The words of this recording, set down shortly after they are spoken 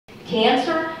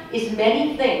Cancer is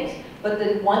many things, but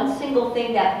the one single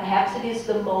thing that perhaps it is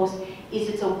the most is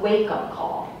it's a wake-up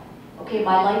call. Okay,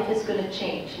 my life is going to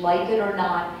change, like it or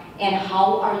not, and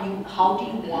how do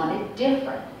you want it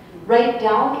different? Write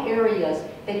down areas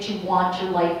that you want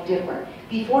your life different.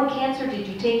 Before cancer, did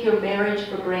you take your marriage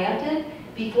for granted?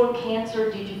 Before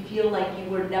cancer, did you feel like you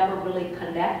were never really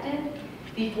connected?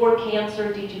 Before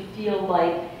cancer, did you feel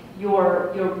like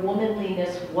your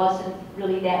womanliness wasn't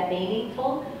really that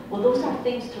meaningful? Well, those are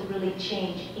things to really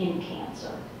change in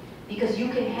cancer, because you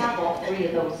can have all three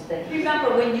of those things.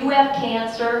 Remember, when you have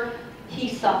cancer, he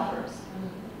suffers.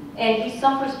 And he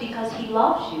suffers because he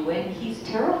loves you, and he's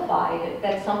terrified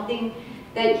that something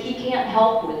that he can't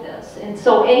help with this. And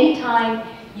so anytime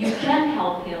you can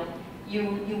help him,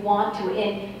 you want to.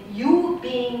 And you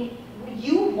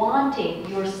wanting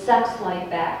your sex life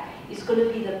back is going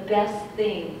to be the best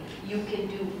thing you can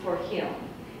do for him.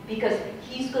 Because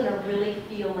he's going to really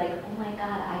feel like, oh my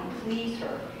God, I please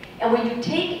her. And when you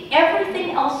take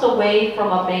everything else away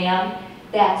from a man,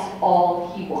 that's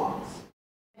all he wants.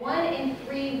 1 in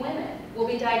 3 women will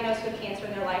be diagnosed with cancer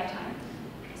in their lifetime.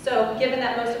 So given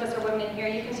that most of us are women in here,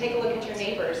 you can take a look at your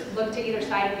neighbors. Look to either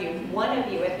side of you. One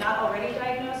of you, if not already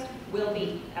diagnosed, will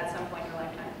be at some point in your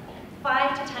lifetime.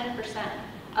 5 to 10%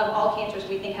 of all cancers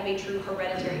we think have a true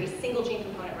hereditary, a single gene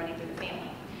component running through the family.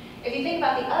 If you think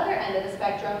about the other end of the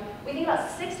spectrum, we think about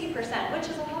 60%, which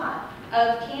is a lot,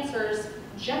 of cancers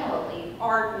generally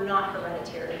are not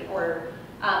hereditary or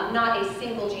not a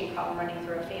single gene problem running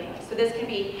through a family. So this can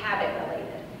be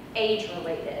habit-related,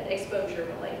 age-related,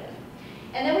 exposure-relaed.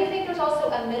 And then we think there's also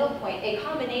a middle point, a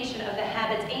combination of the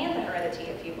habits and the heredity,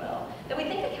 if you will, that we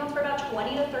think accounts for about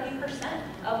 20 to 30%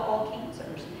 of all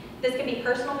cancers. This can be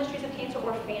personal histories of cancer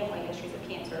or family histories of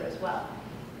cancer as well.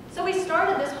 So we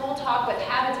started this whole talk with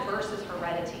habits versus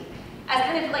heredity as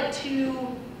kind of like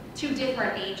two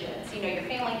different agents. You know, your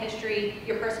family history,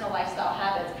 your personal lifestyle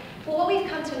habits. Well, what we've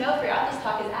come to know throughout this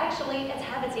talk is actually it's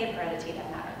habits and heredity that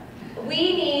matter.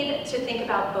 We need to think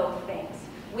about both things.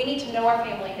 We need to know our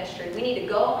family history. We need to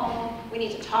go home. We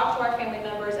need to talk to our family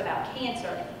members about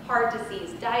cancer, heart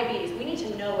disease, diabetes. We need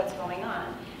to know what's going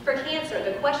on. For cancer,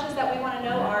 the questions that we want to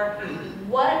know are,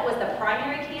 what was the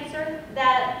primary cancer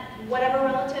that whatever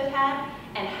relative had,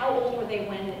 and how old were they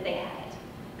when they had it?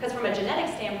 Because from a genetic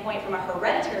standpoint, from a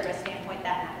hereditary risk standpoint,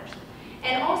 that matters.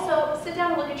 And also, sit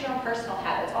down and look at your own personal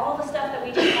habits, all the stuff that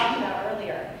we just talked about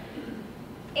earlier.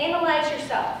 Analyze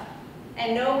yourself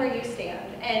and know where you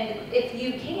stand. And if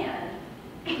you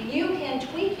can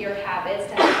tweak your habits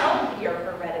to help your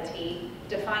heredity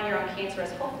define your own cancer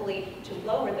as hopefully to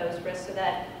lower those risks so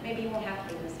that maybe you won't have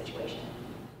to be in this situation.